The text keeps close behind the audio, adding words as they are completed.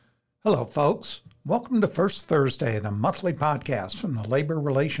Hello, folks. Welcome to First Thursday, the monthly podcast from the Labor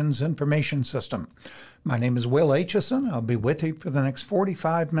Relations Information System. My name is Will Aitchison. I'll be with you for the next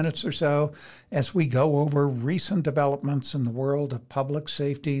 45 minutes or so as we go over recent developments in the world of public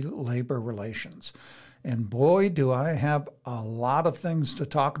safety labor relations. And boy, do I have a lot of things to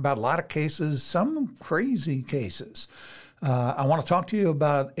talk about, a lot of cases, some crazy cases. I want to talk to you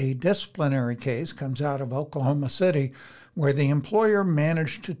about a disciplinary case, comes out of Oklahoma City, where the employer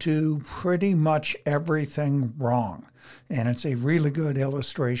managed to do pretty much everything wrong. And it's a really good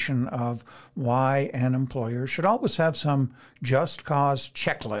illustration of why an employer should always have some just cause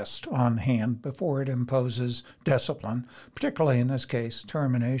checklist on hand before it imposes discipline, particularly in this case,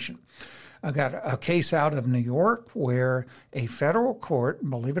 termination. I got a case out of New York where a federal court,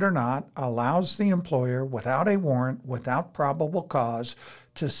 believe it or not, allows the employer without a warrant, without probable cause,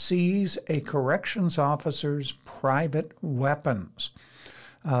 to seize a corrections officer's private weapons.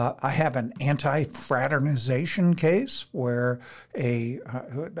 I have an anti-fraternization case where a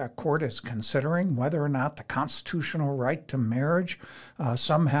court is considering whether or not the constitutional right to marriage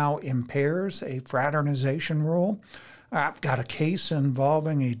somehow impairs a fraternization rule. I've got a case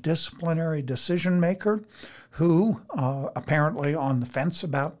involving a disciplinary decision maker who, apparently on the fence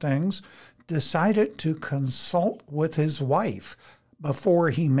about things, decided to consult with his wife before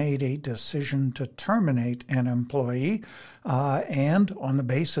he made a decision to terminate an employee. And on the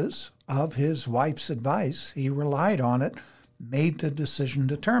basis of his wife's advice, he relied on it, made the decision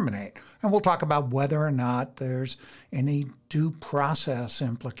to terminate. And we'll talk about whether or not there's any due process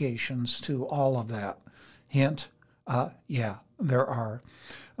implications to all of that. Hint, yeah, there are.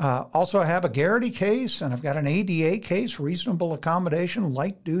 Also, I have a Garrity case, and I've got an ADA case, reasonable accommodation,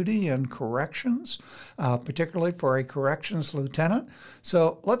 light duty, and corrections, particularly for a corrections lieutenant.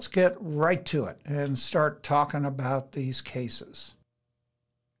 So let's get right to it and start talking about these cases.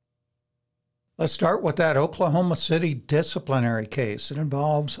 Let's start with that Oklahoma City disciplinary case. It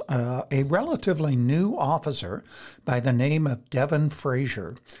involves a relatively new officer by the name of Devin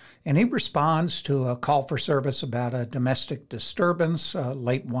Frazier. And he responds to a call for service about a domestic disturbance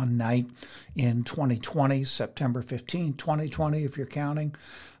late one night in 2020, September 15, 2020, if you're counting.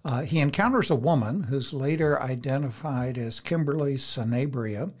 He encounters a woman who's later identified as Kimberly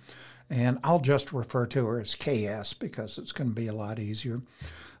Sanabria, and I'll just refer to her as KS because it's going to be a lot easier.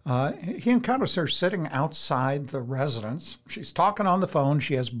 He encounters her sitting outside the residence. She's talking on the phone.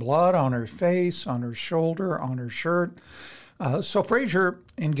 She has blood on her face, on her shoulder, on her shirt. So Frazier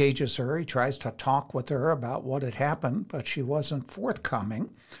engages her. He tries to talk with her about what had happened, but she wasn't forthcoming.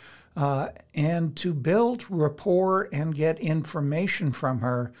 And to build rapport and get information from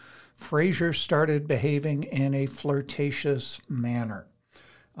her, Frazier started behaving in a flirtatious manner.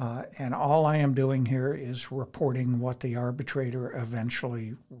 And all I am doing here is reporting what the arbitrator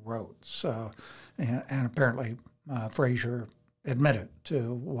eventually wrote. So, and apparently Frazier admitted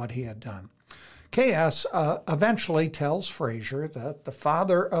to what he had done. KS eventually tells Frazier that the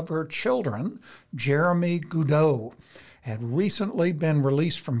father of her children, Jeremy Goudeau, had recently been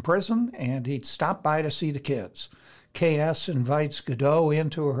released from prison and he'd stopped by to see the kids. KS invites Goudeau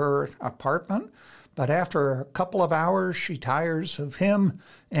into her apartment, but after a couple of hours, she tires of him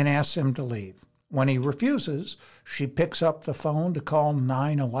and asks him to leave. When he refuses, she picks up the phone to call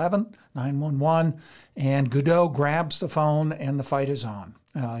 911, and Goudeau grabs the phone and the fight is on.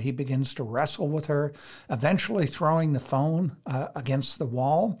 He begins to wrestle with her, eventually throwing the phone against the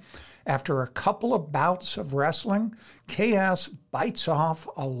wall. After a couple of bouts of wrestling, KS bites off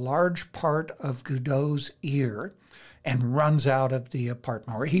a large part of Goudeau's ear and runs out of the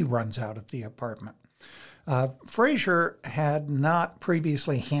apartment, or he runs out of the apartment. Frazier had not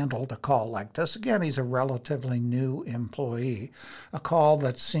previously handled a call like this. Again, he's a relatively new employee. A call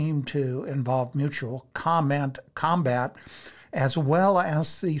that seemed to involve mutual combat, as well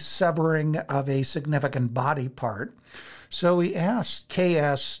as the severing of a significant body part. So he asked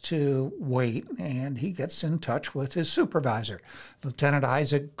KS to wait, and he gets in touch with his supervisor, Lieutenant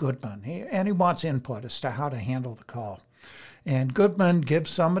Isaac Goodman, and he wants input as to how to handle the call. And Goodman gives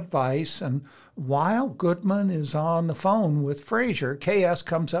some advice, and while Goodman is on the phone with Frazier, KS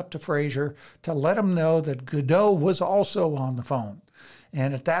comes up to Frazier to let him know that Goudeau was also on the phone.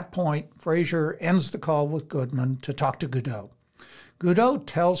 And at that point, Frazier ends the call with Goodman to talk to Goudeau. Goudeau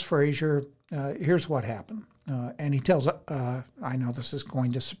tells Frazier, here's what happened. And he tells, I know this is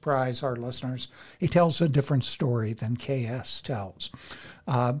going to surprise our listeners, he tells a different story than KS tells.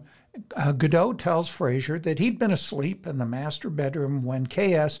 Goudeau tells Frazier that he'd been asleep in the master bedroom when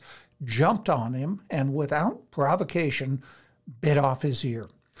KS jumped on him and without provocation bit off his ear.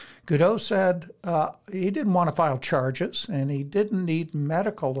 Godot said he didn't want to file charges and he didn't need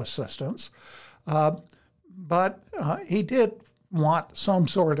medical assistance, but he did want some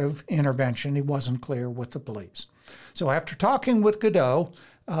sort of intervention. He wasn't clear with the police. So after talking with Godot,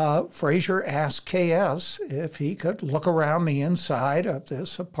 Frazier asked KS if he could look around the inside of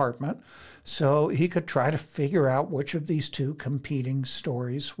this apartment so he could try to figure out which of these two competing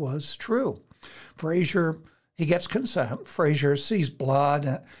stories was true. He gets consent. Frazier sees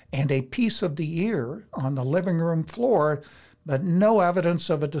blood and a piece of the ear on the living room floor, but no evidence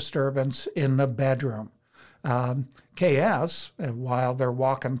of a disturbance in the bedroom. KS, while they're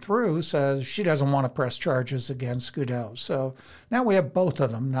walking through, says she doesn't want to press charges against Godot. So now we have both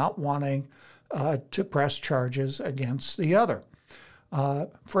of them not wanting to press charges against the other.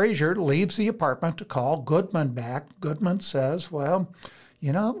 Frazier leaves the apartment to call Goodman back. Goodman says, well,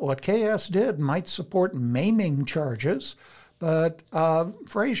 you know, what KS did might support maiming charges, but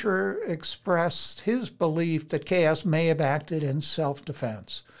Frazier expressed his belief that KS may have acted in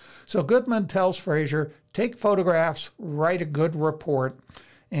self-defense. So Goodman tells Frazier, take photographs, write a good report,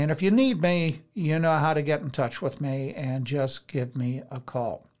 and if you need me, you know how to get in touch with me, and just give me a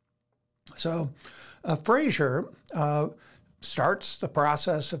call. So Frazier starts the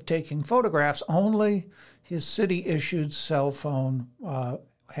process of taking photographs, only his city-issued cell phone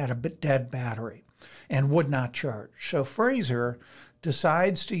had a dead battery and would not charge. So Frazier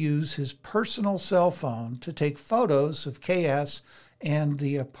decides to use his personal cell phone to take photos of KS and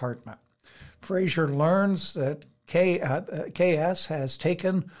the apartment. Frazier learns that KS has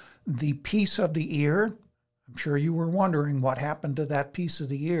taken the piece of the ear, I'm sure you were wondering what happened to that piece of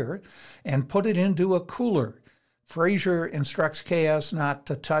the ear, and put it into a cooler. Frazier instructs KS not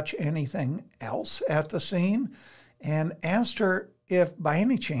to touch anything else at the scene and asked her if by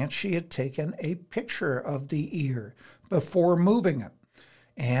any chance she had taken a picture of the ear before moving it.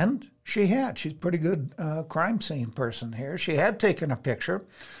 And she had. She's a pretty good crime scene person here. She had taken a picture,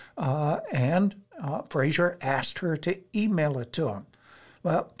 and Frazier asked her to email it to him.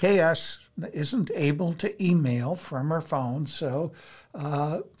 Well, KS isn't able to email from her phone, so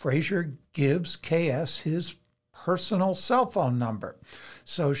Frazier gives KS his personal cell phone number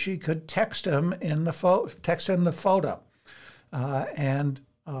so she could text him the photo.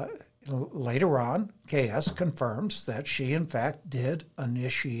 Later on, KS confirms that she, in fact, did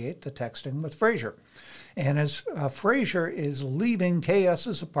initiate the texting with Frazier. And as Frazier is leaving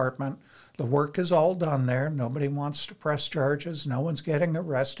KS's apartment, the work is all done there. Nobody wants to press charges. No one's getting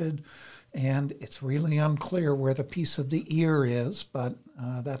arrested. And it's really unclear where the piece of the ear is, but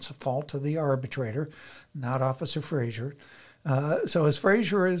that's a fault of the arbitrator, not Officer Frazier. So as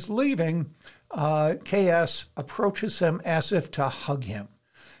Frazier is leaving, KS approaches him as if to hug him.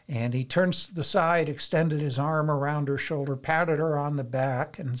 And he turns to the side, extended his arm around her shoulder, patted her on the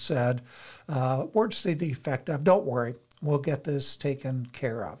back, and said, words to the effect of, don't worry, we'll get this taken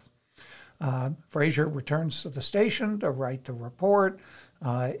care of. Frazier returns to the station to write the report.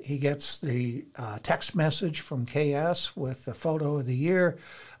 He gets the text message from KS with the photo of the ear,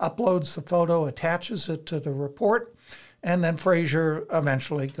 uploads the photo, attaches it to the report, and then Frazier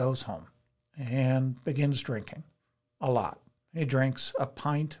eventually goes home and begins drinking a lot. He drinks a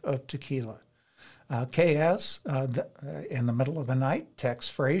pint of tequila. KS, in the middle of the night,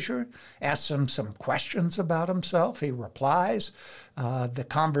 texts Frazier, asks him some questions about himself. He replies. The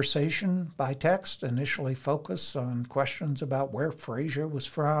conversation by text initially focused on questions about where Frazier was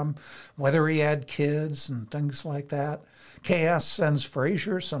from, whether he had kids, and things like that. KS sends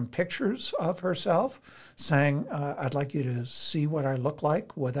Frazier some pictures of herself, saying, I'd like you to see what I look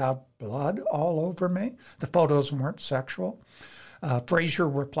like without blood all over me. The photos weren't sexual. Frazier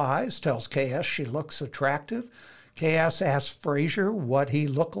replies, tells KS she looks attractive. KS asks Frazier what he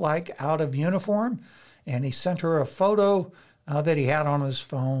looked like out of uniform, and he sent her a photo that he had on his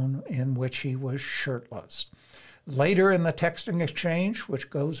phone in which he was shirtless. Later in the texting exchange, which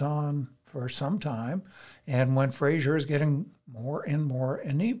goes on for some time, and when Frazier is getting more and more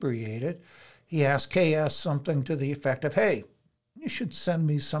inebriated, he asks KS something to the effect of, hey, you should send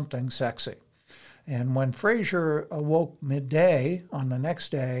me something sexy. And when Frazier awoke midday on the next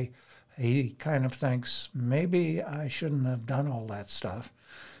day, he kind of thinks, maybe I shouldn't have done all that stuff.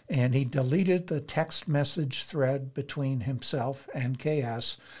 And he deleted the text message thread between himself and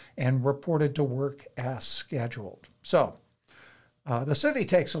KS and reported to work as scheduled. So the city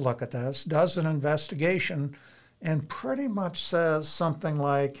takes a look at this, does an investigation, and pretty much says something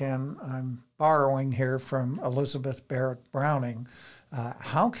like, and I'm borrowing here from Elizabeth Barrett Browning,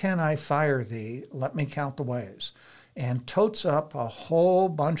 how can I fire thee? Let me count the ways. and totes up a whole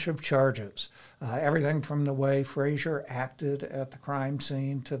bunch of charges. Everything from the way Frazier acted at the crime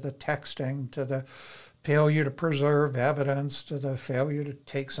scene to the texting to the failure to preserve evidence to the failure to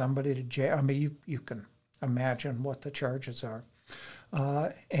take somebody to jail. I mean, you can imagine what the charges are.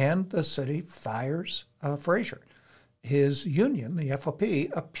 And the city fires Frazier. His union, the FOP,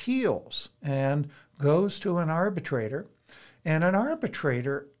 appeals and goes to an arbitrator. And an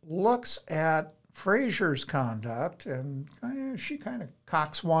arbitrator looks at Frazier's conduct, and she kind of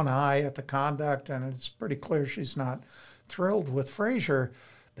cocks one eye at the conduct, and it's pretty clear she's not thrilled with Frazier,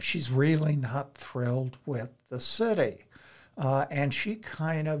 but she's really not thrilled with the city. And she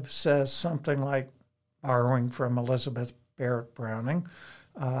kind of says something like, borrowing from Elizabeth Barrett Browning,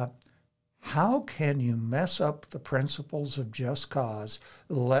 how can you mess up the principles of just cause?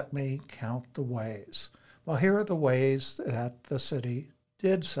 Let me count the ways. Well, here are the ways that the city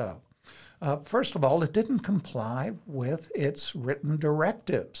did so. First of all, it didn't comply with its written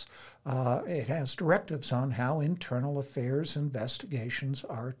directives. It has directives on how internal affairs investigations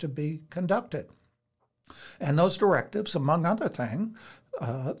are to be conducted. And those directives, among other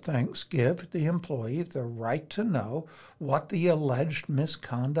things, give the employee the right to know what the alleged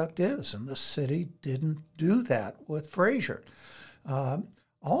misconduct is, and the city didn't do that with Frazier.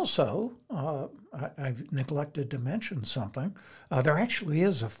 Also, I've neglected to mention something. There actually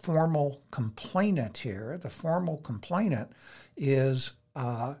is a formal complainant here. The formal complainant is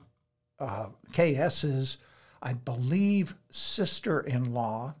KS's, I believe,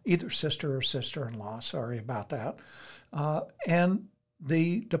 sister-in-law, either sister or sister-in-law, sorry about that. And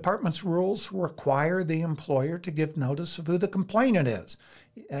the department's rules require the employer to give notice of who the complainant is,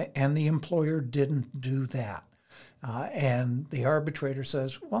 and the employer didn't do that. And the arbitrator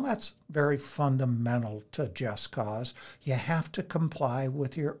says, well, that's very fundamental to just cause. You have to comply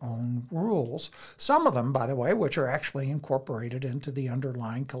with your own rules. Some of them, by the way, which are actually incorporated into the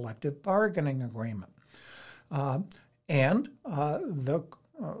underlying collective bargaining agreement. And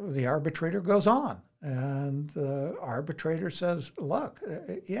the arbitrator goes on. And the arbitrator says, look,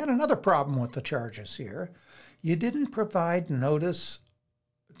 you had another problem with the charges here. You didn't provide notice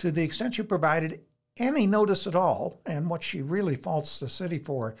to the extent you provided any notice at all, and what she really faults the city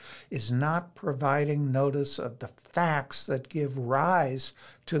for is not providing notice of the facts that give rise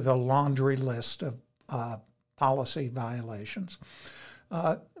to the laundry list of policy violations.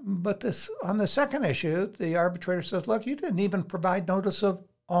 But on the second issue, the arbitrator says, look, you didn't even provide notice of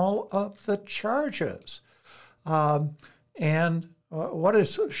all of the charges. And what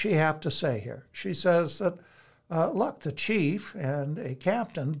does she have to say here? She says that, look, the chief and a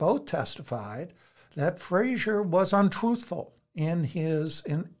captain both testified that Frazier was untruthful in his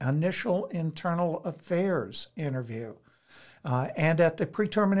initial internal affairs interview. And at the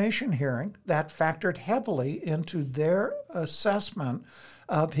pre-termination hearing, that factored heavily into their assessment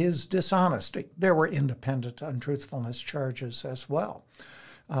of his dishonesty. There were independent untruthfulness charges as well.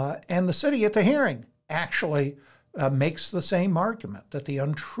 And the city at the hearing actually makes the same argument, that the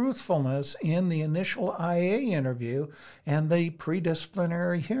untruthfulness in the initial IA interview and the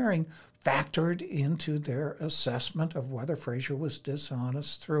pre-disciplinary hearing factored into their assessment of whether Frazier was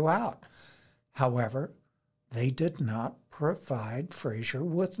dishonest throughout. However, they did not provide Frazier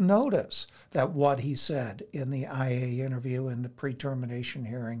with notice that what he said in the IA interview and the pre-termination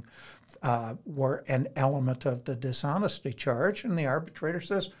hearing were an element of the dishonesty charge. And the arbitrator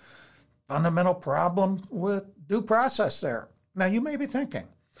says, fundamental problem with due process there. Now, you may be thinking,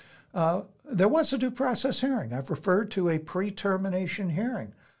 there was a due process hearing. I've referred to a pre-termination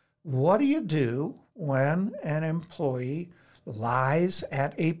hearing. What do you do when an employee lies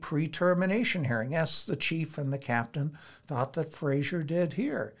at a pre-termination hearing, as the chief and the captain thought that Frazier did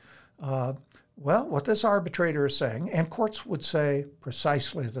here? Well, what this arbitrator is saying, and courts would say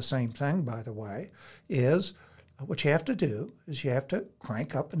precisely the same thing, by the way, is what you have to do is you have to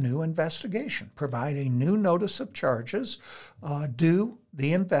crank up a new investigation, provide a new notice of charges, do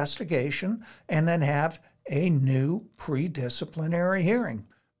the investigation, and then have a new pre-disciplinary hearing,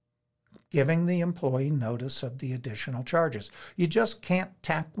 giving the employee notice of the additional charges. You just can't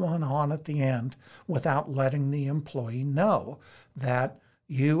tack one on at the end without letting the employee know that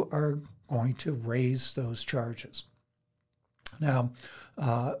you are going to raise those charges. Now,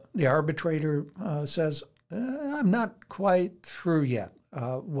 the arbitrator says, I'm not quite through yet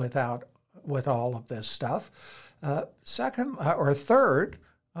with all of this stuff. Third,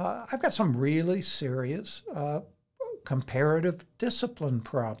 I've got some really serious comparative discipline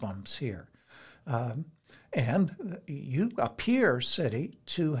problems here. And you appear, city,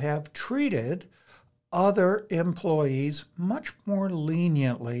 to have treated other employees much more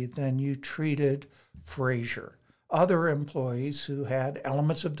leniently than you treated Frazier. other employees who had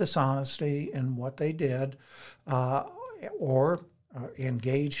elements of dishonesty in what they did or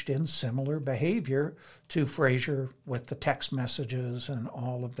engaged in similar behavior to Frazier with the text messages and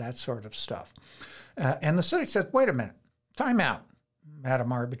all of that sort of stuff. And the city said, wait a minute, time out,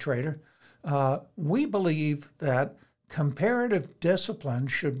 Madam Arbitrator. We believe that comparative discipline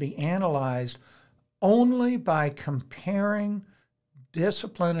should be analyzed only by comparing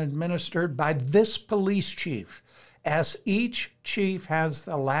discipline administered by this police chief, as each chief has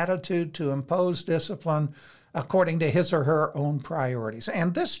the latitude to impose discipline according to his or her own priorities.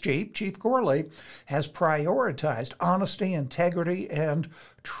 And this chief, Chief Gourley, has prioritized honesty, integrity, and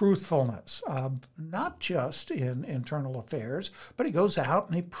truthfulness, not just in internal affairs, but he goes out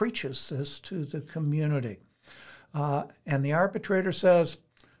and he preaches this to the community. And the arbitrator says,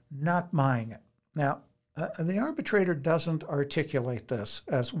 not buying it. Now, the arbitrator doesn't articulate this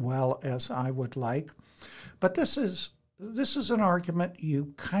as well as I would like, but this is an argument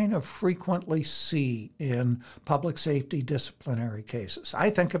you kind of frequently see in public safety disciplinary cases. I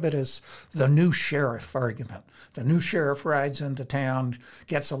think of it as the new sheriff argument. The new sheriff rides into town,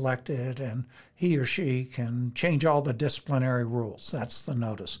 gets elected, and he or she can change all the disciplinary rules. That's the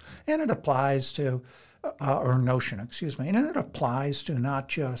notice. And it applies to, and it applies to not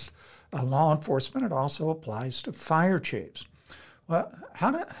just law enforcement, it also applies to fire chiefs. Well,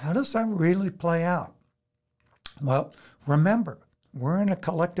 how does that really play out? Well, remember, we're in a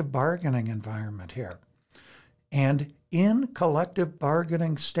collective bargaining environment here. And in collective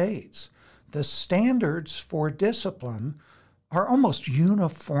bargaining states, the standards for discipline are almost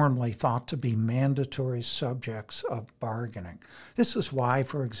uniformly thought to be mandatory subjects of bargaining. This is why,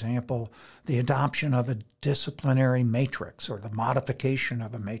 for example, the adoption of a disciplinary matrix or the modification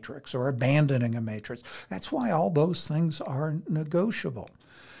of a matrix or abandoning a matrix, that's why all those things are negotiable.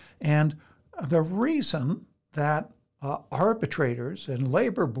 And the reason that arbitrators and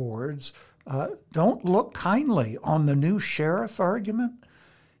labor boards don't look kindly on the new sheriff argument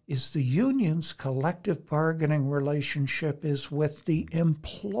is the union's collective bargaining relationship is with the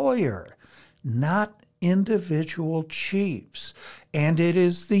employer, not individual chiefs. And it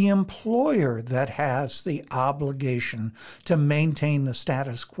is the employer that has the obligation to maintain the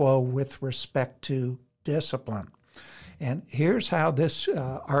status quo with respect to discipline. And here's how this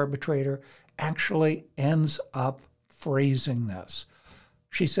arbitrator actually ends up phrasing this.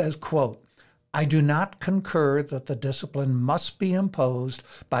 She says, quote, I do not concur that the discipline must be imposed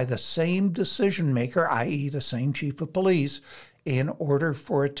by the same decision maker, i.e. the same chief of police, in order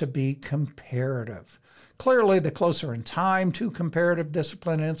for it to be comparative. Clearly, the closer in time to comparative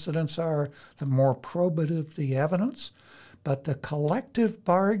discipline incidents are, the more probative the evidence. But the collective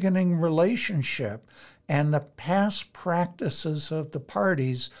bargaining relationship and the past practices of the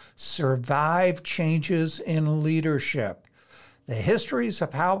parties survive changes in leadership. The histories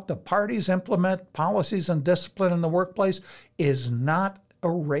of how the parties implement policies and discipline in the workplace is not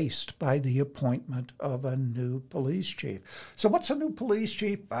erased by the appointment of a new police chief. So what's a new police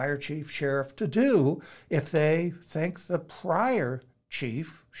chief, fire chief, sheriff to do if they think the prior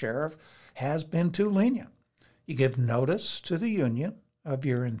chief, sheriff, has been too lenient? You give notice to the union of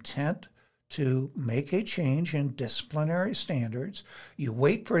your intent to make a change in disciplinary standards. You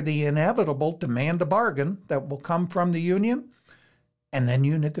wait for the inevitable demand a bargain that will come from the union, and then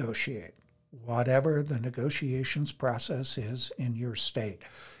you negotiate, whatever the negotiations process is in your state.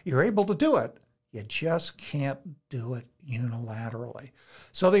 You're able to do it. You just can't do it unilaterally.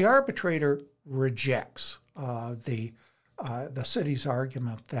 So the arbitrator rejects the city's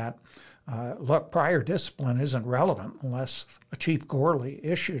argument that, look, prior discipline isn't relevant unless Chief Gourley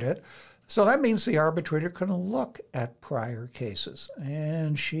issued it. So that means the arbitrator can look at prior cases,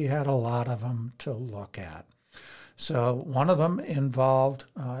 and she had a lot of them to look at. So one of them involved,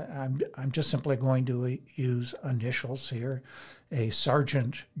 I'm just simply going to use initials here, a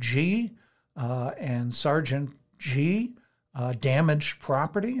Sergeant G, and Sergeant G damaged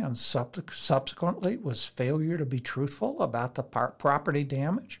property and subsequently was failure to be truthful about the property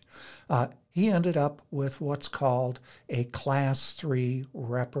damage. He ended up with what's called a Class 3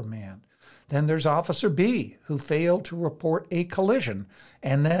 reprimand. Then there's Officer B, who failed to report a collision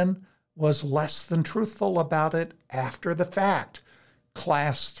and then was less than truthful about it after the fact.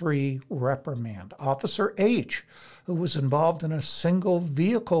 Class 3 reprimand. Officer H, who was involved in a single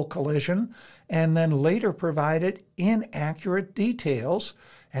vehicle collision and then later provided inaccurate details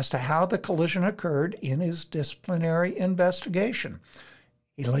as to how the collision occurred in his disciplinary investigation.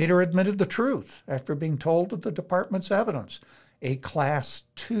 He later admitted the truth after being told of the department's evidence. A Class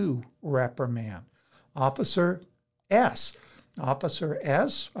 2 reprimand. Officer S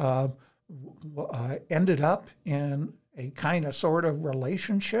ended up in a kind of sort of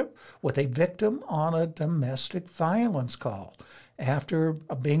relationship with a victim on a domestic violence call. After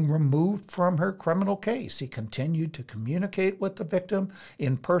being removed from her criminal case, he continued to communicate with the victim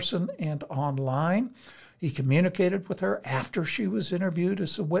in person and online. He communicated with her after she was interviewed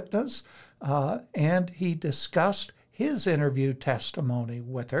as a witness, and he discussed his interview testimony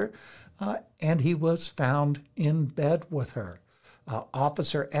with her, and he was found in bed with her.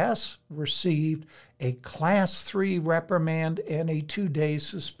 Officer S. received a Class 3 reprimand and a 2-day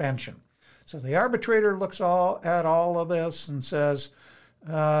suspension. So the arbitrator looks at all of this and says,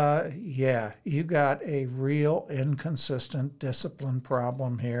 yeah, you got a real inconsistent discipline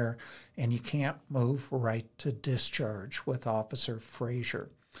problem here, and you can't move right to discharge with Officer Frazier.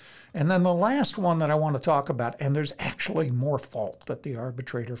 And then the last one that I want to talk about, and there's actually more fault that the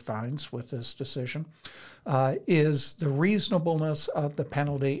arbitrator finds with this decision, is the reasonableness of the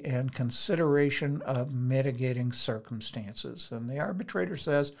penalty and consideration of mitigating circumstances. And the arbitrator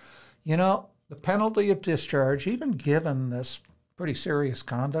says, the penalty of discharge, even given this pretty serious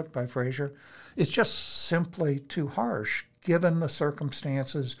conduct by Frazier, is just simply too harsh given the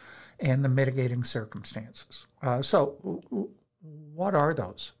circumstances and the mitigating circumstances. So what are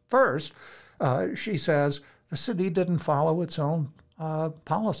those? First, she says the city didn't follow its own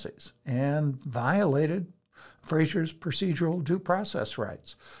policies and violated Frazier's procedural due process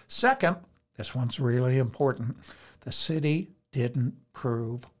rights. Second, this one's really important, the city didn't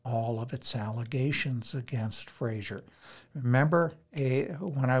prove all of its allegations against Frazier. Remember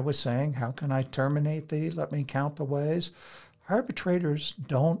when I was saying, how can I terminate thee? Let me count the ways. Arbitrators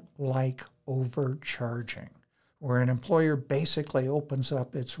don't like overcharging, where an employer basically opens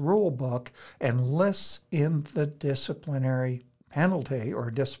up its rule book and lists in the disciplinary penalty or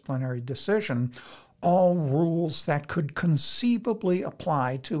disciplinary decision all rules that could conceivably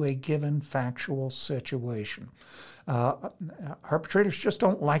apply to a given factual situation. Arbitrators just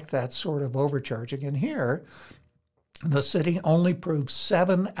don't like that sort of overcharging. And here, the city only proved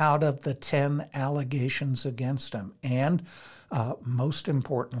 7 out of the 10 allegations against him. And most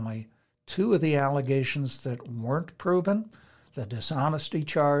importantly, 2 of the allegations that weren't proven, the dishonesty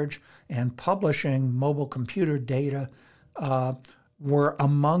charge and publishing mobile computer data, were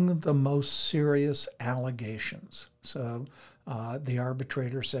among the most serious allegations. So the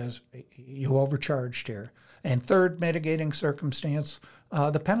arbitrator says, you overcharged here. And third mitigating circumstance,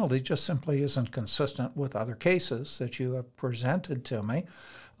 the penalty just simply isn't consistent with other cases that you have presented to me.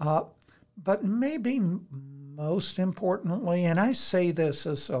 But maybe most importantly, and I say this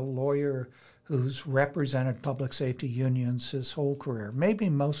as a lawyer who's represented public safety unions his whole career, maybe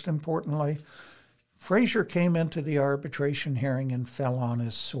most importantly, Frazier came into the arbitration hearing and fell on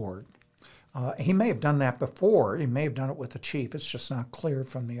his sword. He may have done that before. He may have done it with the chief. It's just not clear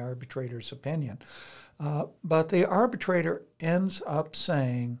from the arbitrator's opinion. But the arbitrator ends up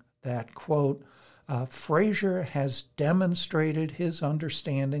saying that, quote, Frazier has demonstrated his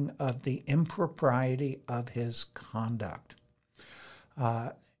understanding of the impropriety of his conduct.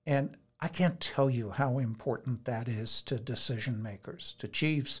 And I can't tell you how important that is to decision makers, to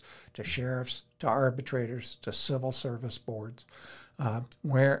chiefs, to sheriffs, to arbitrators, to civil service boards,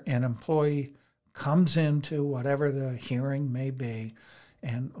 where an employee comes into whatever the hearing may be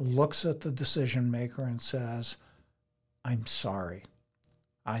and looks at the decision maker and says, I'm sorry,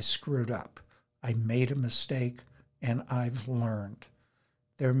 I screwed up. I made a mistake and I've learned.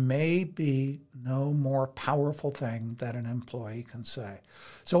 There may be no more powerful thing that an employee can say.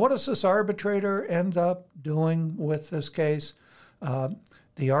 So what does this arbitrator end up doing with this case?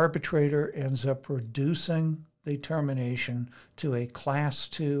 The arbitrator ends up reducing the termination to a Class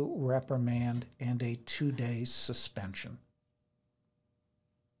 2 reprimand and a 2-day suspension.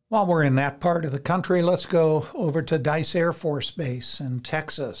 While we're in that part of the country, let's go over to Dice Air Force Base in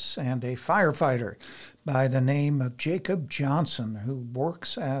Texas and a firefighter by the name of Jacob Johnson, who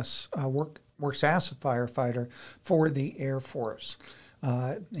works as a firefighter for the Air Force.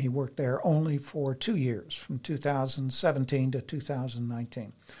 He worked there only for 2 years, from 2017 to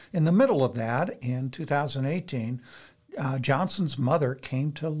 2019. In the middle of that, in 2018, Johnson's mother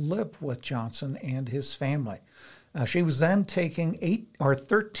came to live with Johnson and his family. She was then taking 8 or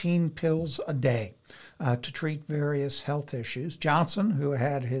 13 pills a day to treat various health issues. Johnson, who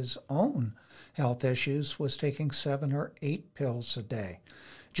had his own health issues, was taking 7 or 8 pills a day.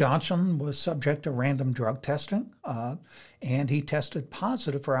 Johnson was subject to random drug testing, and he tested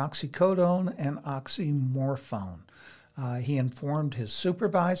positive for oxycodone and oxymorphone. He informed his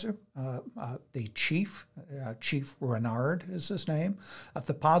supervisor, the chief, Chief Renard is his name, of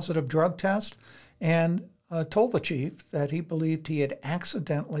the positive drug test, and told the chief that he believed he had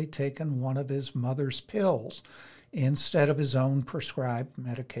accidentally taken one of his mother's pills instead of his own prescribed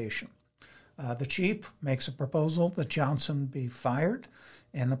medication. The chief makes a proposal that Johnson be fired,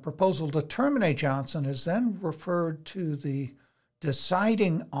 and the proposal to terminate Johnson is then referred to the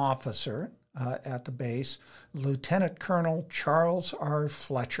deciding officer at the base, Lieutenant Colonel Charles R.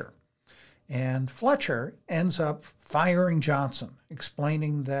 Fletcher. And Fletcher ends up firing Johnson,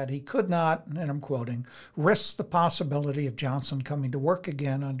 explaining that he could not, and I'm quoting, risk the possibility of Johnson coming to work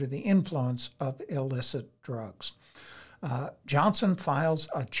again under the influence of illicit drugs. Johnson files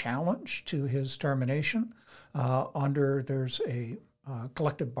a challenge to his termination there's a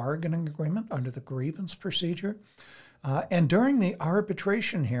collective bargaining agreement under the grievance procedure. And during the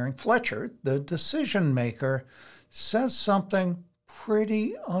arbitration hearing, Fletcher, the decision maker, says something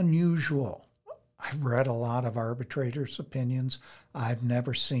pretty unusual. I've read a lot of arbitrators' opinions. I've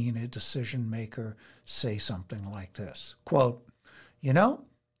never seen a decision maker say something like this. Quote,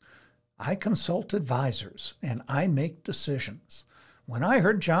 I consult advisors and I make decisions. When I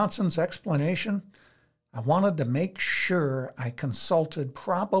heard Johnson's explanation, I wanted to make sure I consulted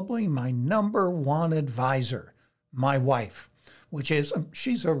probably my number one advisor, my wife,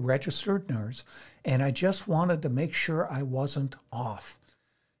 she's a registered nurse, and I just wanted to make sure I wasn't off.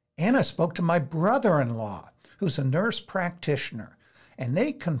 And I spoke to my brother-in-law, who's a nurse practitioner, and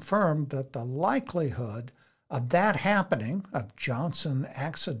they confirmed that the likelihood of that happening, of Johnson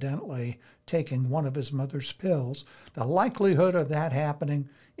accidentally taking one of his mother's pills, the likelihood of that happening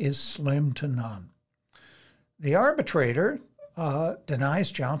is slim to none. The arbitrator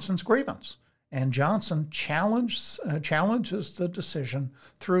denies Johnson's grievance, and Johnson challenges the decision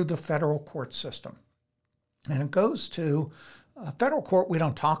through the federal court system. And it goes to a federal court we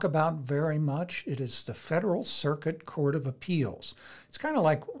don't talk about very much. It is the Federal Circuit Court of Appeals. It's kind of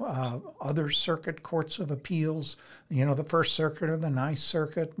like other circuit courts of appeals, the First Circuit or the Ninth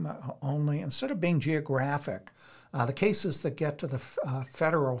Circuit, only instead of being geographic. The cases that get to the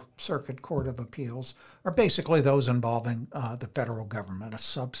Federal Circuit Court of Appeals are basically those involving the federal government, a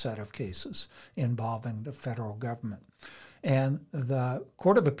subset of cases involving the federal government. And the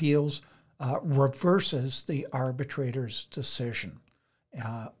Court of Appeals reverses the arbitrator's decision.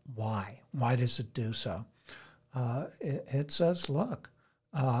 Why? Why does it do so? It says, look,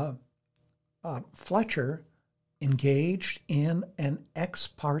 Fletcher engaged in an ex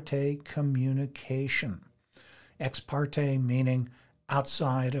parte communication. Ex parte meaning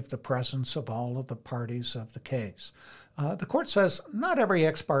outside of the presence of all of the parties of the case. The court says not every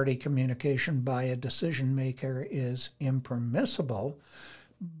ex parte communication by a decision maker is impermissible,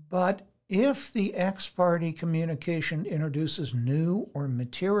 but if the ex parte communication introduces new or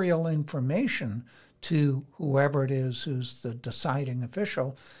material information to whoever it is who's the deciding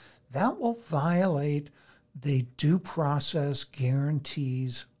official, that will violate the due process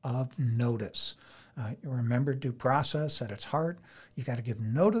guarantees of notice. You remember due process at its heart. You got to give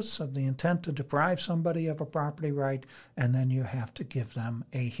notice of the intent to deprive somebody of a property right, and then you have to give them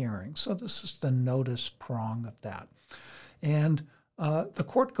a hearing. So this is the notice prong of that. And the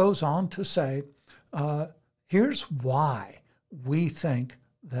court goes on to say, here's why we think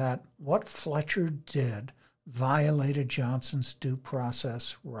that what Fletcher did violated Johnson's due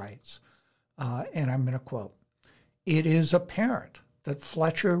process rights. And I'm going to quote, "It is apparent that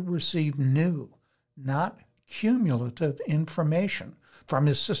Fletcher received new, not cumulative information from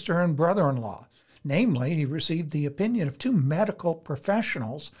his sister and brother-in-law. Namely, he received the opinion of two medical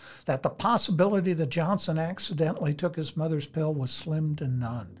professionals that the possibility that Johnson accidentally took his mother's pill was slim to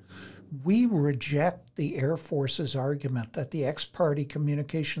none. We reject the Air Force's argument that the ex parte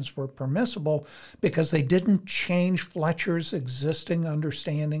communications were permissible because they didn't change Fletcher's existing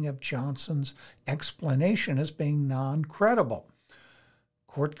understanding of Johnson's explanation as being non-credible."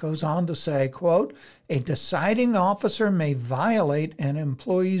 Court goes on to say, quote, "A deciding officer may violate an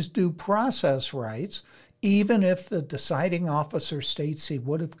employee's due process rights even if the deciding officer states he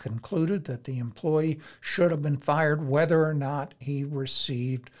would have concluded that the employee should have been fired whether or not he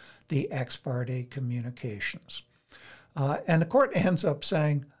received the ex parte communications." And the court ends up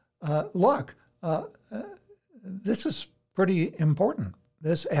saying, look, this is pretty important.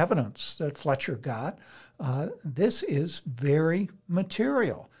 This evidence that Fletcher got, this is very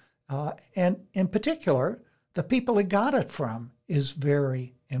material. And in particular, the people he got it from is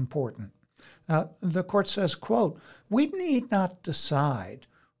very important. The court says, quote, "We need not decide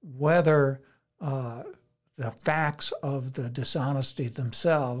whether the facts of the dishonesty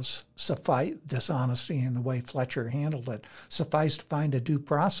themselves suffice, dishonesty in the way Fletcher handled it, suffice to find a due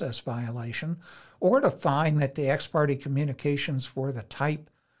process violation, or to find that the ex parte communications were the type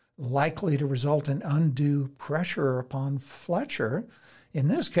likely to result in undue pressure upon Fletcher, in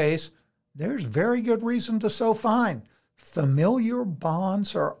this case, there's very good reason to so find. Familiar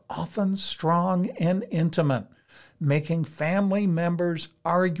bonds are often strong and intimate, making family members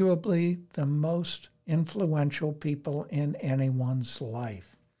arguably the most influential people in anyone's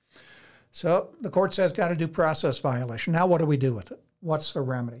life. So the court says got a due process violation. Now what do we do with it? What's the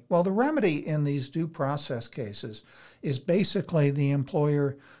remedy? Well, the remedy in these due process cases is basically the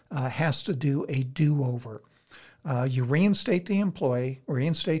employer has to do a do-over. You reinstate the employee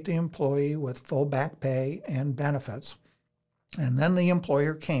with full back pay and benefits, and then the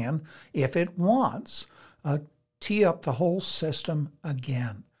employer can, if it wants, tee up the whole system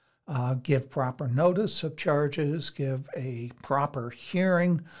again. Give proper notice of charges, give a proper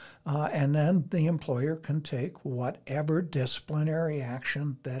hearing, and then the employer can take whatever disciplinary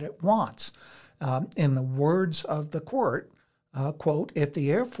action that it wants. In the words of the court, quote, if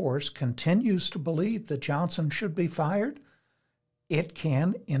the Air Force continues to believe that Johnson should be fired, it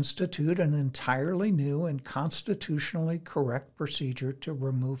can institute an entirely new and constitutionally correct procedure to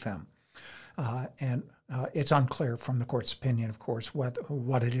remove him. And it's unclear from the court's opinion, of course, what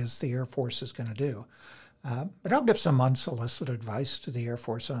it is the Air Force is going to do. But I'll give some unsolicited advice to the Air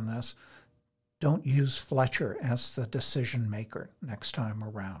Force on this. Don't use Fletcher as the decision maker next time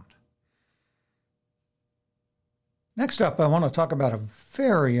around. Next up, I want to talk about a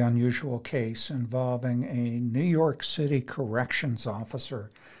very unusual case involving a New York City corrections officer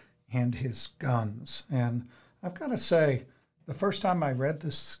and his guns. And I've got to say, the first time I read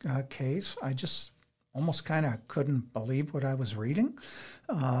this case, I just almost kind of couldn't believe what I was reading,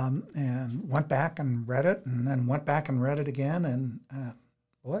 and went back and read it, and then went back and read it again, and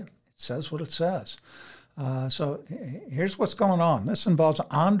boy, it says what it says. So here's what's going on. This involves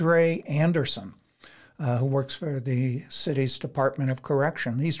Andre Anderson, who works for the city's Department of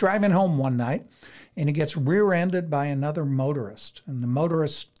Correction. He's driving home one night, and he gets rear-ended by another motorist, and the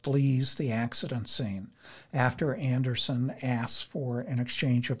motorist flees the accident scene after Anderson asks for an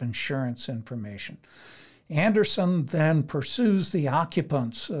exchange of insurance information. Anderson then pursues the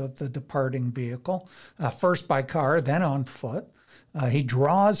occupants of the departing vehicle, first by car, then on foot. He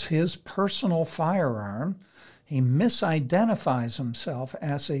draws his personal firearm. He misidentifies himself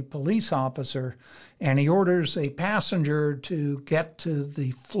as a police officer, and he orders a passenger to get to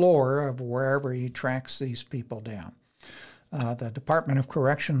the floor of wherever he tracks these people down. The Department of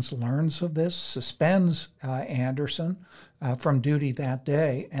Corrections learns of this, suspends Anderson from duty that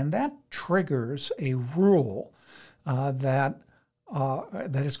day, and that triggers a rule that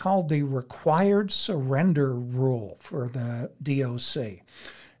is called the Required Surrender Rule for the DOC.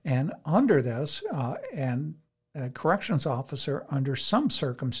 And under this, a corrections officer, under some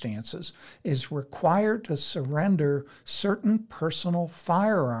circumstances, is required to surrender certain personal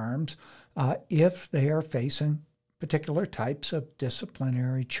firearms if they are facing particular types of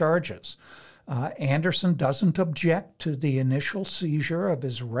disciplinary charges. Anderson doesn't object to the initial seizure of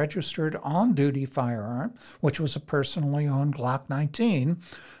his registered on-duty firearm, which was a personally owned Glock 19,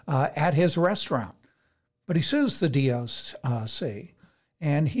 at his restaurant. But he sues the DOC,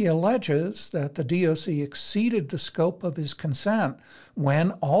 and he alleges that the DOC exceeded the scope of his consent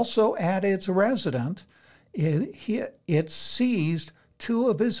when, also at its residence, it seized two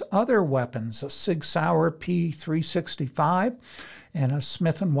of his other weapons, a Sig Sauer P365 and a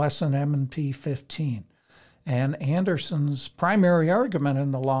Smith & Wesson M&P 15. And Anderson's primary argument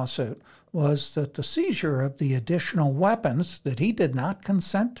in the lawsuit was that the seizure of the additional weapons that he did not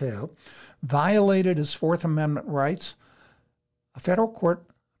consent to violated his Fourth Amendment rights. A federal court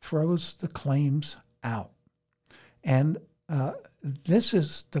throws the claims out. And this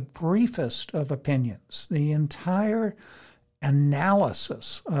is the briefest of opinions. The entire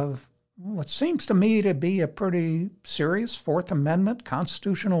analysis of what seems to me to be a pretty serious Fourth Amendment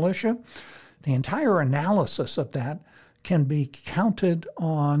constitutional issue, the entire analysis of that can be counted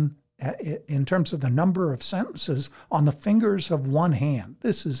on, in terms of the number of sentences, on the fingers of one hand.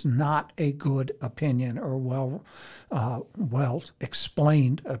 This is not a good opinion or well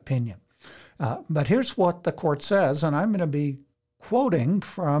explained opinion. But here's what the court says, and I'm going to be quoting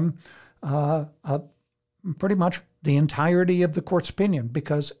from pretty much the entirety of the court's opinion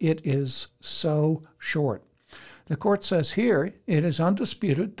because it is so short. The court says here, it is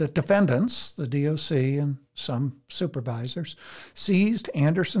undisputed that defendants, the DOC and some supervisors, seized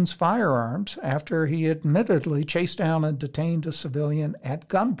Anderson's firearms after he admittedly chased down and detained a civilian at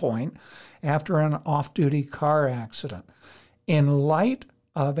gunpoint after an off-duty car accident. In light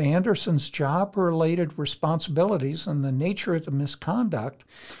of Anderson's job-related responsibilities and the nature of the misconduct,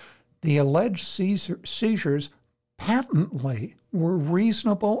 the alleged seizures patently were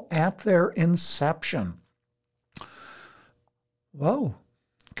reasonable at their inception. Whoa.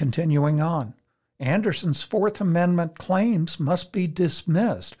 Continuing on. Anderson's Fourth Amendment claims must be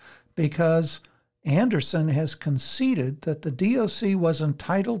dismissed because Anderson has conceded that the DOC was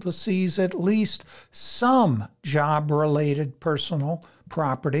entitled to seize at least some job-related personal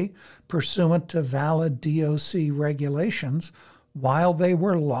property pursuant to valid DOC regulations while they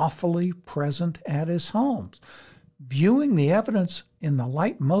were lawfully present at his homes. Viewing the evidence in the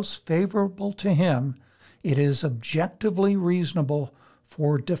light most favorable to him, it is objectively reasonable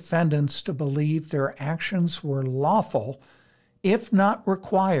for defendants to believe their actions were lawful, if not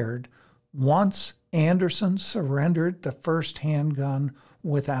required, once Anderson surrendered the first handgun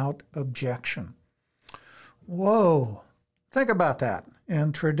without objection. Whoa. Think about that.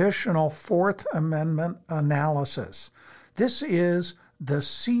 In traditional Fourth Amendment analysis, this is the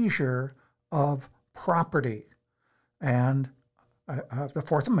seizure of property. And the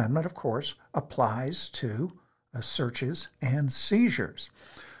Fourth Amendment, of course, applies to searches and seizures.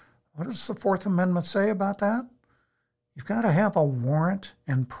 What does the Fourth Amendment say about that? You've got to have a warrant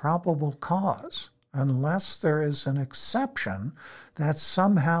and probable cause, unless there is an exception that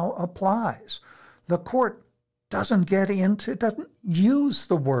somehow applies. The court doesn't use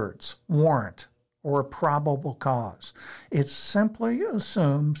the words warrant or probable cause. It simply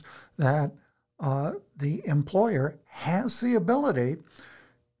assumes that the employer has the ability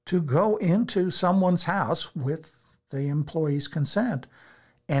to go into someone's house with the employee's consent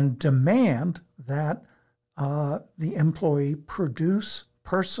and demand that the employee produce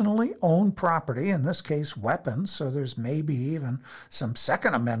personally owned property, in this case weapons, so there's maybe even some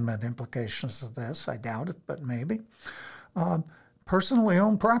Second Amendment implications of this. I doubt it, but maybe. Personally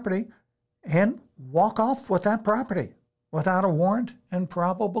owned property and walk off with that property without a warrant and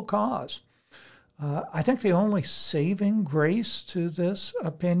probable cause. I think the only saving grace to this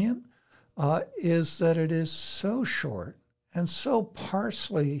opinion is that it is so short and so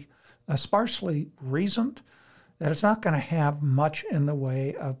sparsely reasoned that it's not going to have much in the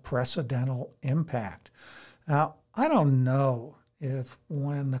way of precedental impact. Now, I don't know if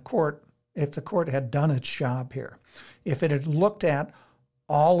the court had done its job here, if it had looked at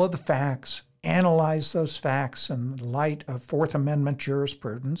all of the facts, analyzed those facts in light of Fourth Amendment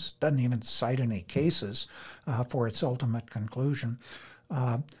jurisprudence, doesn't even cite any cases for its ultimate conclusion.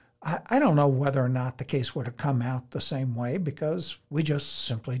 I don't know whether or not the case would have come out the same way because we just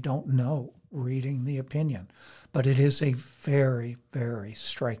simply don't know reading the opinion. But it is a very, very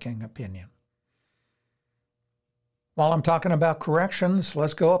striking opinion. While I'm talking about corrections,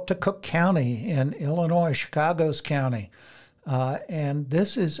 let's go up to Cook County in Illinois, Chicago's county. And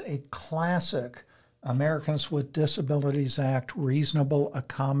this is a classic Americans with Disabilities Act reasonable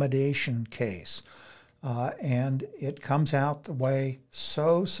accommodation case. And it comes out the way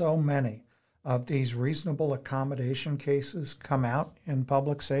so many of these reasonable accommodation cases come out in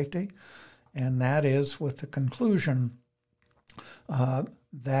public safety. And that is with the conclusion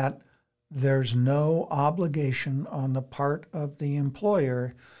that there's no obligation on the part of the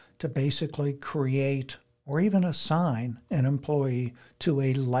employer to basically create or even assign an employee to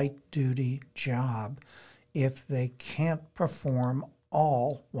a light-duty job if they can't perform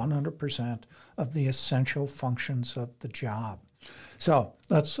all 100% of the essential functions of the job. So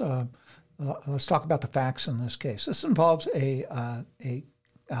let's talk about the facts in this case. This involves a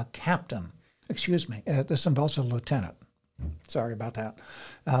captain. This involves a lieutenant. Sorry about that.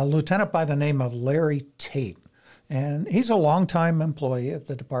 A lieutenant by the name of Larry Tate. And he's a longtime employee of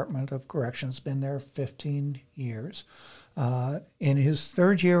the Department of Corrections, been there 15 years. In his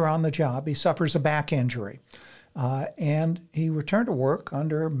third year on the job, he suffers a back injury. And he returned to work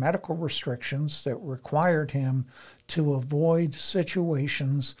under medical restrictions that required him to avoid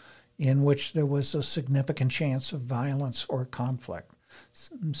situations in which there was a significant chance of violence or conflict.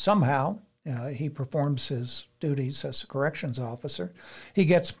 Somehow, he performs his duties as a corrections officer. He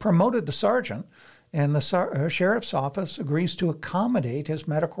gets promoted to sergeant, and the sheriff's office agrees to accommodate his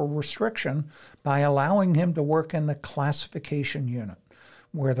medical restriction by allowing him to work in the classification unit,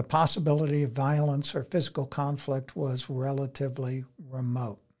 where the possibility of violence or physical conflict was relatively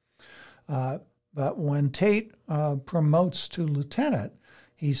remote. But when Tate promotes to lieutenant,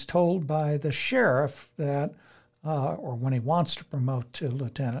 he's told by the sheriff that, or when he wants to promote to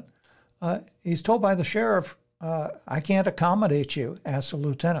lieutenant, he's told by the sheriff, I can't accommodate you as a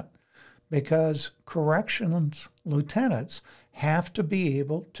lieutenant because corrections lieutenants have to be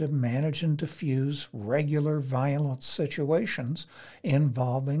able to manage and diffuse regular violent situations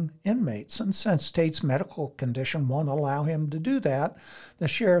involving inmates. And since Tate's medical condition won't allow him to do that, the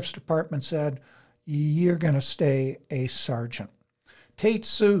sheriff's department said, you're going to stay a sergeant. Tate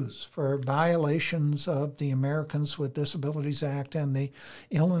sues for violations of the Americans with Disabilities Act and the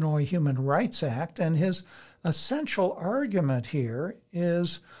Illinois Human Rights Act. And his essential argument here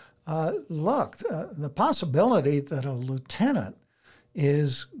is, the possibility that a lieutenant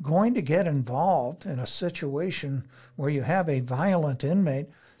is going to get involved in a situation where you have a violent inmate,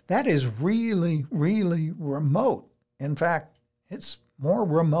 that is really, really remote. In fact, it's more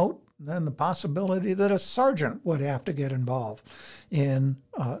remote than the possibility that a sergeant would have to get involved in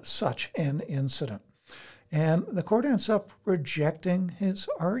such an incident. And the court ends up rejecting his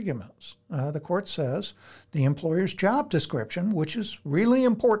arguments. The court says the employer's job description, which is really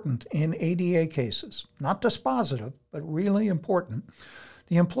important in ADA cases, not dispositive, but really important,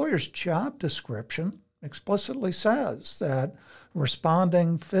 the employer's job description explicitly says that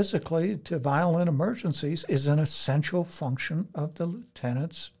responding physically to violent emergencies is an essential function of the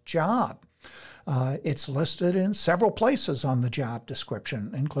lieutenant's job. It's listed in several places on the job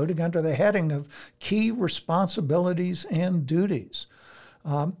description, including under the heading of key responsibilities and duties.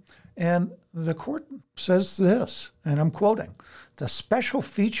 And the court says this, and I'm quoting, "The special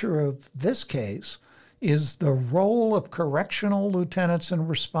feature of this case is the role of correctional lieutenants in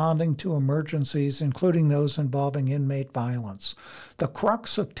responding to emergencies, including those involving inmate violence. The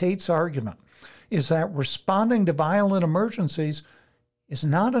crux of Tate's argument is that responding to violent emergencies is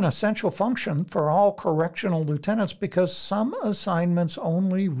not an essential function for all correctional lieutenants because some assignments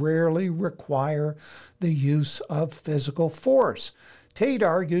only rarely require the use of physical force." Tate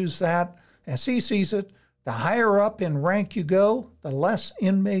argues that, as he sees it, the higher up in rank you go, the less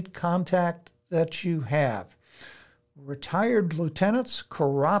inmate contact that you have. Retired lieutenants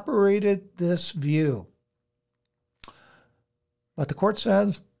corroborated this view. But the court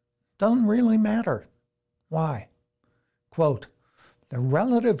says, doesn't really matter. Why? Quote, "The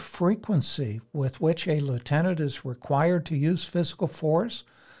relative frequency with which a lieutenant is required to use physical force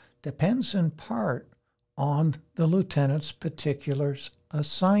depends in part on the lieutenant's particular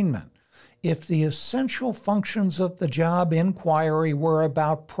assignment. If the essential functions of the job inquiry were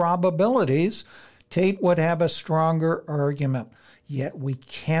about probabilities, Tate would have a stronger argument. Yet we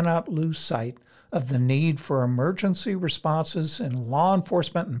cannot lose sight of the need for emergency responses in law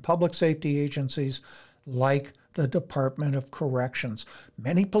enforcement and public safety agencies like the Department of Corrections.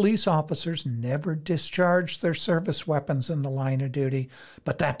 Many police officers never discharge their service weapons in the line of duty,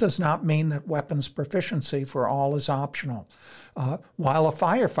 but that does not mean that weapons proficiency for all is optional. While a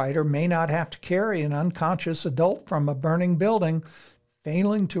firefighter may not have to carry an unconscious adult from a burning building,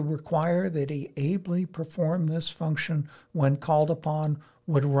 failing to require that he ably perform this function when called upon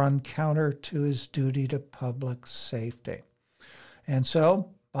would run counter to his duty to public safety. And so,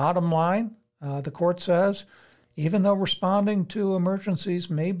 bottom line, the court says, even though responding to emergencies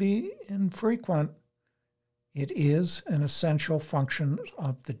may be infrequent, it is an essential function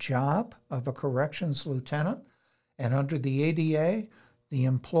of the job of a corrections lieutenant. And under the ADA, the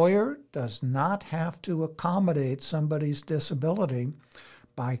employer does not have to accommodate somebody's disability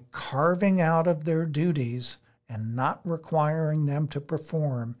by carving out of their duties and not requiring them to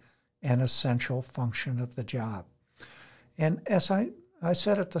perform an essential function of the job. And as I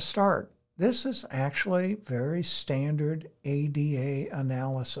said at the start, this is actually very standard ADA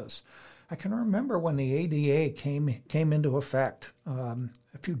analysis. I can remember when the ADA came into effect a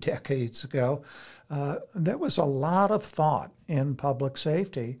few decades ago, there was a lot of thought in public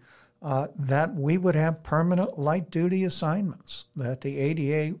safety that we would have permanent light duty assignments, that the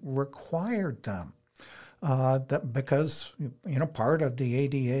ADA required them. Because part of the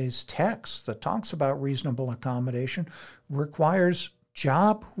ADA's text that talks about reasonable accommodation requires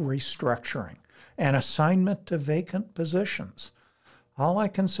job restructuring and assignment to vacant positions. All I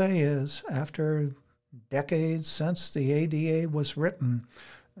can say is, after decades since the ADA was written,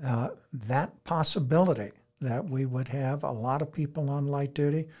 that possibility that we would have a lot of people on light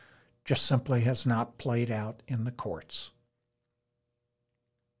duty just simply has not played out in the courts.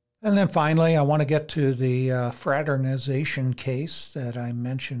 And then finally, I want to get to the fraternization case that I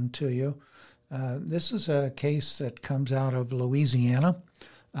mentioned to you. This is a case that comes out of Louisiana,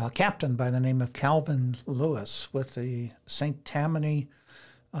 a captain by the name of Calvin Lewis with the St. Tammany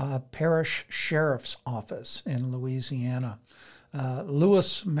Parish Sheriff's Office in Louisiana.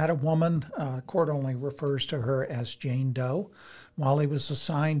 Lewis met a woman, court only refers to her as Jane Doe, while he was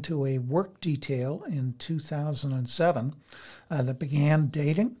assigned to a work detail in 2007 that began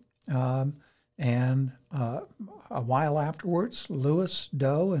dating. And a while afterwards, Lewis,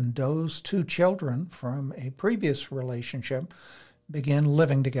 Doe, and Doe's 2 children from a previous relationship began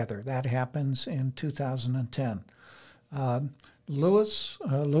living together. That happens in 2010.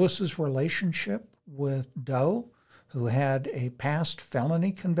 Lewis's relationship with Doe who had a past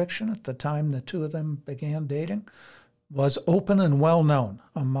felony conviction at the time the two of them began dating, was open and well known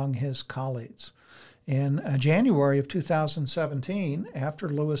among his colleagues. In January of 2017, after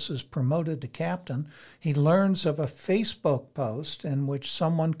Lewis is promoted to captain, he learns of a Facebook post in which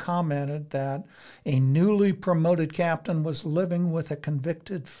someone commented that a newly promoted captain was living with a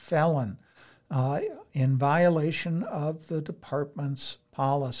convicted felon in violation of the department's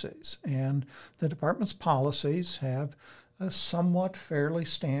policies. And the department's policies have a somewhat fairly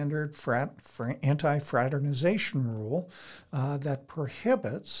standard anti-fraternization rule that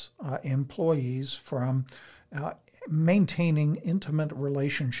prohibits employees from maintaining intimate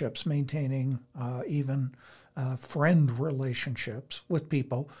relationships, maintaining even friend relationships with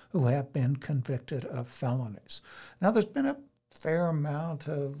people who have been convicted of felonies. Now, there's been a fair amount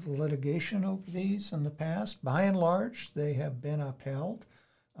of litigation over these in the past. By and large, they have been upheld.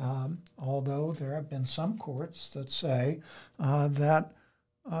 Although there have been some courts that say that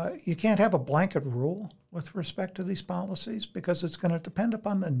you can't have a blanket rule with respect to these policies because it's going to depend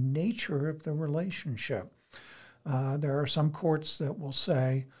upon the nature of the relationship. There are some courts that will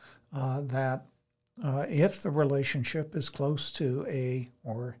say that if the relationship is close to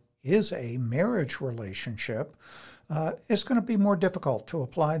or is a marriage relationship, it's going to be more difficult to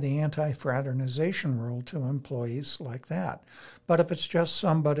apply the anti-fraternization rule to employees like that. But if it's just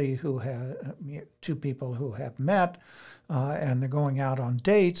somebody who has two people who have met and they're going out on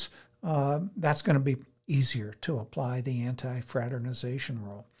dates, that's going to be easier to apply the anti-fraternization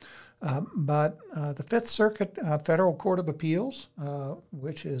rule. But the Fifth Circuit Federal Court of Appeals,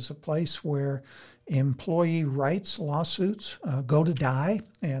 which is a place where employee rights lawsuits go to die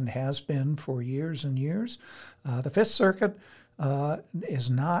and has been for years and years, the Fifth Circuit is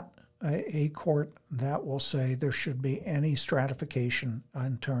not a court that will say there should be any stratification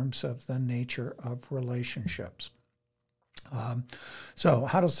in terms of the nature of relationships. So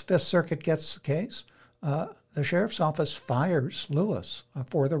how does the Fifth Circuit get the case? The sheriff's office fires Lewis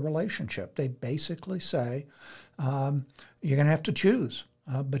for the relationship. They basically say, you're going to have to choose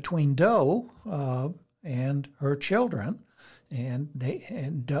between Doe and her children. And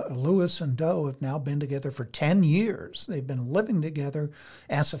Lewis and Doe have now been together for 10 years. They've been living together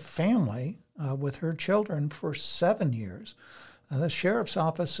as a family with her children for 7 years. The sheriff's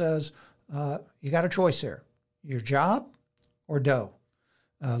office says, you got a choice here, your job or Doe.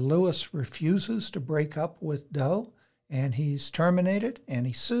 Lewis refuses to break up with Doe, and he's terminated, and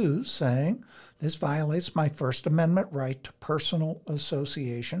he sues, saying, this violates my First Amendment right to personal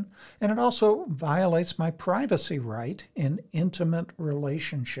association, and it also violates my privacy right in intimate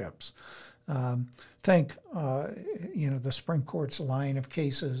relationships. The Supreme Court's line of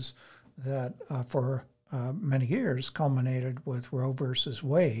cases that for many years culminated with Roe versus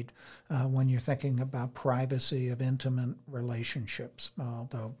Wade when you're thinking about privacy of intimate relationships.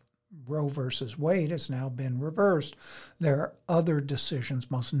 Although Roe versus Wade has now been reversed, there are other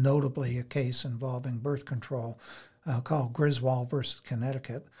decisions, most notably a case involving birth control called Griswold versus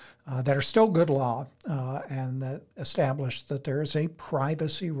Connecticut, that are still good law and that establish that there is a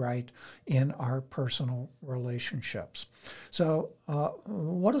privacy right in our personal relationships. So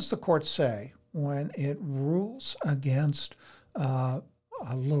what does the court say when it rules against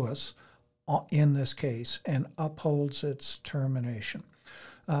Lewis in this case and upholds its termination?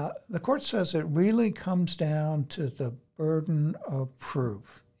 The court says it really comes down to the burden of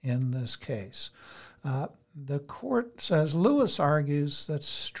proof in this case. The court says Lewis argues that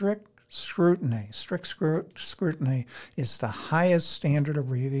strict scrutiny is the highest standard of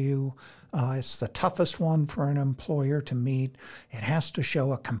review. It's the toughest one for an employer to meet. It has to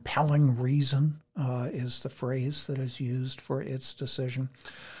show a compelling reason, is the phrase that is used for its decision.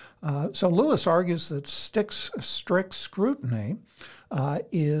 So Lewis argues that strict scrutiny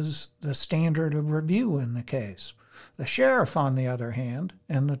is the standard of review in the case. The sheriff, on the other hand,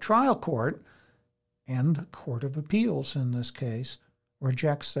 and the trial court, and the Court of Appeals in this case,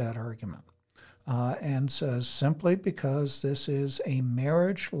 rejects that argument and says simply because this is a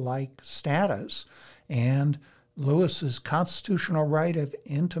marriage-like status and Lewis's constitutional right of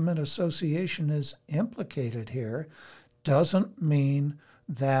intimate association is implicated here, doesn't mean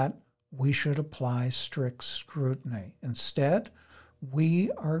that we should apply strict scrutiny. Instead, we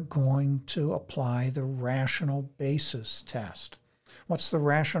are going to apply the rational basis test. What's the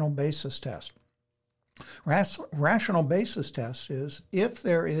rational basis test? Rational basis test is if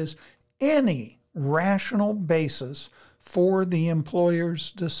there is any rational basis for the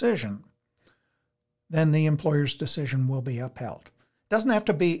employer's decision, then the employer's decision will be upheld. Doesn't have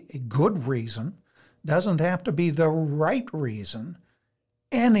to be a good reason, doesn't have to be the right reason.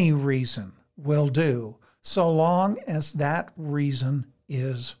 Any reason will do so long as that reason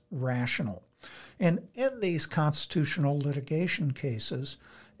is rational. And in these constitutional litigation cases,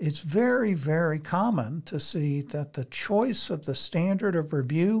 it's very, very common to see that the choice of the standard of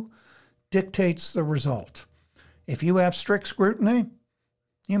review dictates the result. If you have strict scrutiny,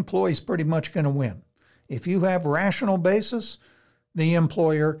 the employee's pretty much going to win. If you have rational basis, the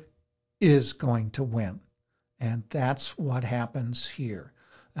employer is going to win. And that's what happens here.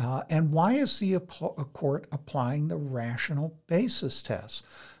 And why is the court applying the rational basis test?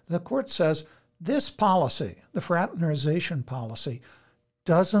 The court says this policy, the fraternization policy,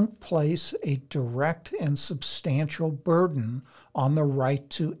 doesn't place a direct and substantial burden on the right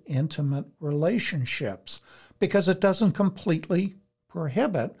to intimate relationships because it doesn't completely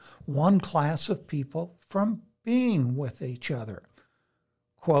prohibit one class of people from being with each other.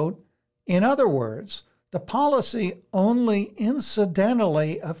 Quote, in other words, the policy only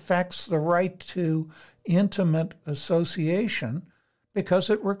incidentally affects the right to intimate association because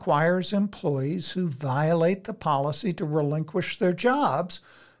it requires employees who violate the policy to relinquish their jobs,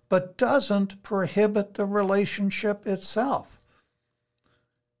 but doesn't prohibit the relationship itself.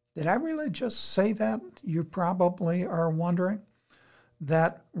 Did I really just say that? You probably are wondering.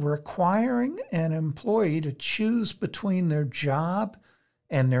 That requiring an employee to choose between their job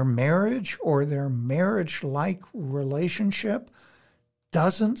and their marriage or their marriage-like relationship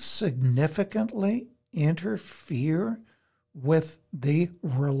doesn't significantly interfere with the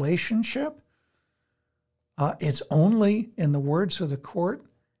relationship. It's only, in the words of the court,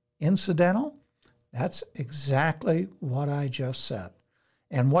 incidental. That's exactly what I just said.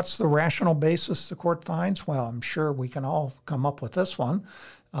 And what's the rational basis the court finds? Well, I'm sure we can all come up with this one.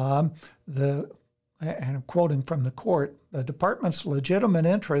 And I'm quoting from the court, the department's legitimate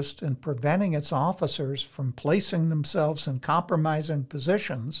interest in preventing its officers from placing themselves in compromising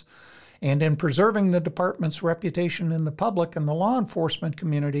positions and in preserving the department's reputation in the public and the law enforcement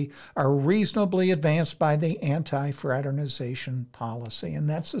community are reasonably advanced by the anti-fraternization policy. And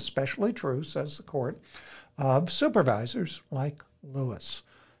that's especially true, says the court, of supervisors like Lewis.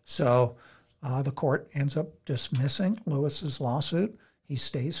 So the court ends up dismissing Lewis's lawsuit. He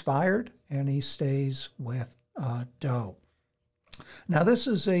stays fired, and he stays with Doe. Now, this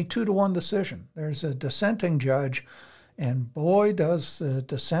is a 2-1 decision. There's a dissenting judge, and boy, does the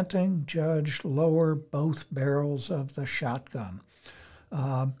dissenting judge lower both barrels of the shotgun.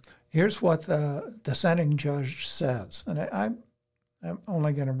 Here's what the dissenting judge says, and I'm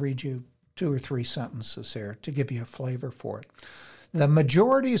only going to read you 2 or 3 sentences here to give you a flavor for it. The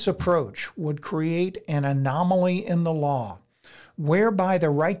majority's approach would create an anomaly in the law whereby the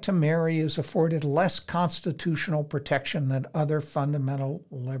right to marry is afforded less constitutional protection than other fundamental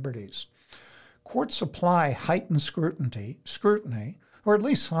liberties. Courts apply heightened scrutiny, or at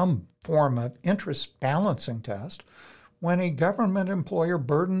least some form of interest balancing test, when a government employer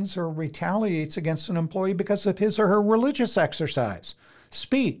burdens or retaliates against an employee because of his or her religious exercise,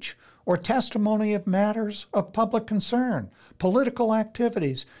 speech, or testimony of matters of public concern, political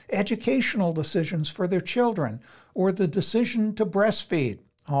activities, educational decisions for their children, or the decision to breastfeed.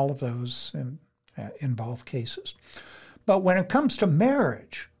 All of those involve cases. But when it comes to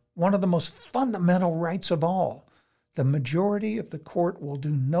marriage, one of the most fundamental rights of all, the majority of the court will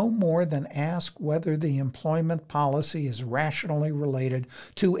do no more than ask whether the employment policy is rationally related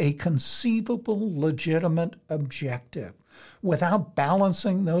to a conceivable legitimate objective, without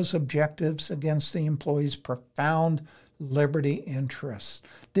balancing those objectives against the employee's profound liberty interests.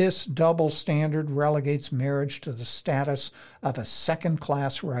 This double standard relegates marriage to the status of a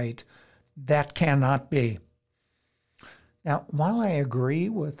second-class right. That cannot be. Now, while I agree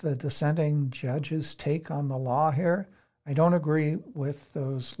with the dissenting judge's take on the law here, I don't agree with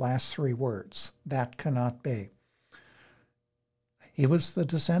those last 3 words. That cannot be. He was the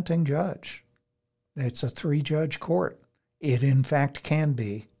dissenting judge. It's a 3-judge court. It, in fact, can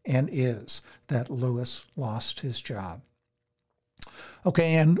be and is that Lewis lost his job.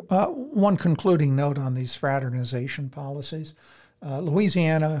 Okay, and one concluding note on these fraternization policies.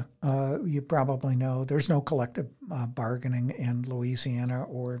 Louisiana, you probably know, there's no collective bargaining in Louisiana,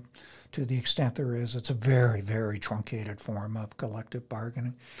 or to the extent there is, it's a very, very truncated form of collective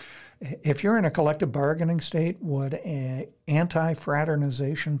bargaining. If you're in a collective bargaining state, would an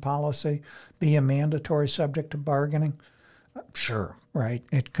anti-fraternization policy be a mandatory subject to bargaining? Sure, right.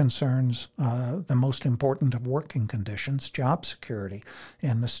 It concerns the most important of working conditions, job security,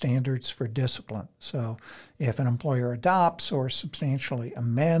 and the standards for discipline. So if an employer adopts or substantially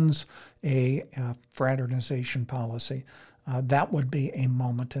amends a fraternization policy, that would be a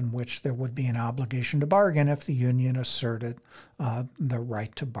moment in which there would be an obligation to bargain if the union asserted the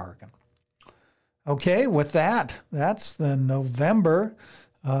right to bargain. Okay, with that, that's the November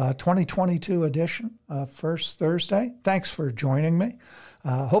 2022 edition of First Thursday. Thanks for joining me.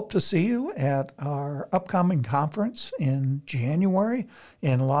 Hope to see you at our upcoming conference in January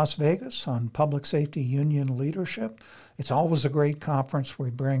in Las Vegas on Public Safety Union Leadership. It's always a great conference.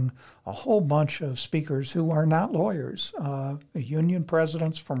 We bring a whole bunch of speakers who are not lawyers, union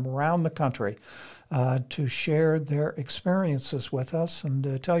presidents from around the country, to share their experiences with us and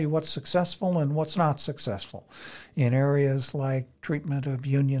to tell you what's successful and what's not successful in areas like treatment of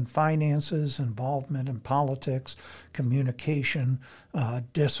union finances, involvement in politics, communication,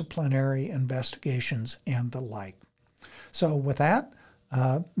 disciplinary investigations, and the like. So with that,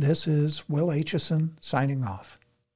 this is Will Aitchison signing off.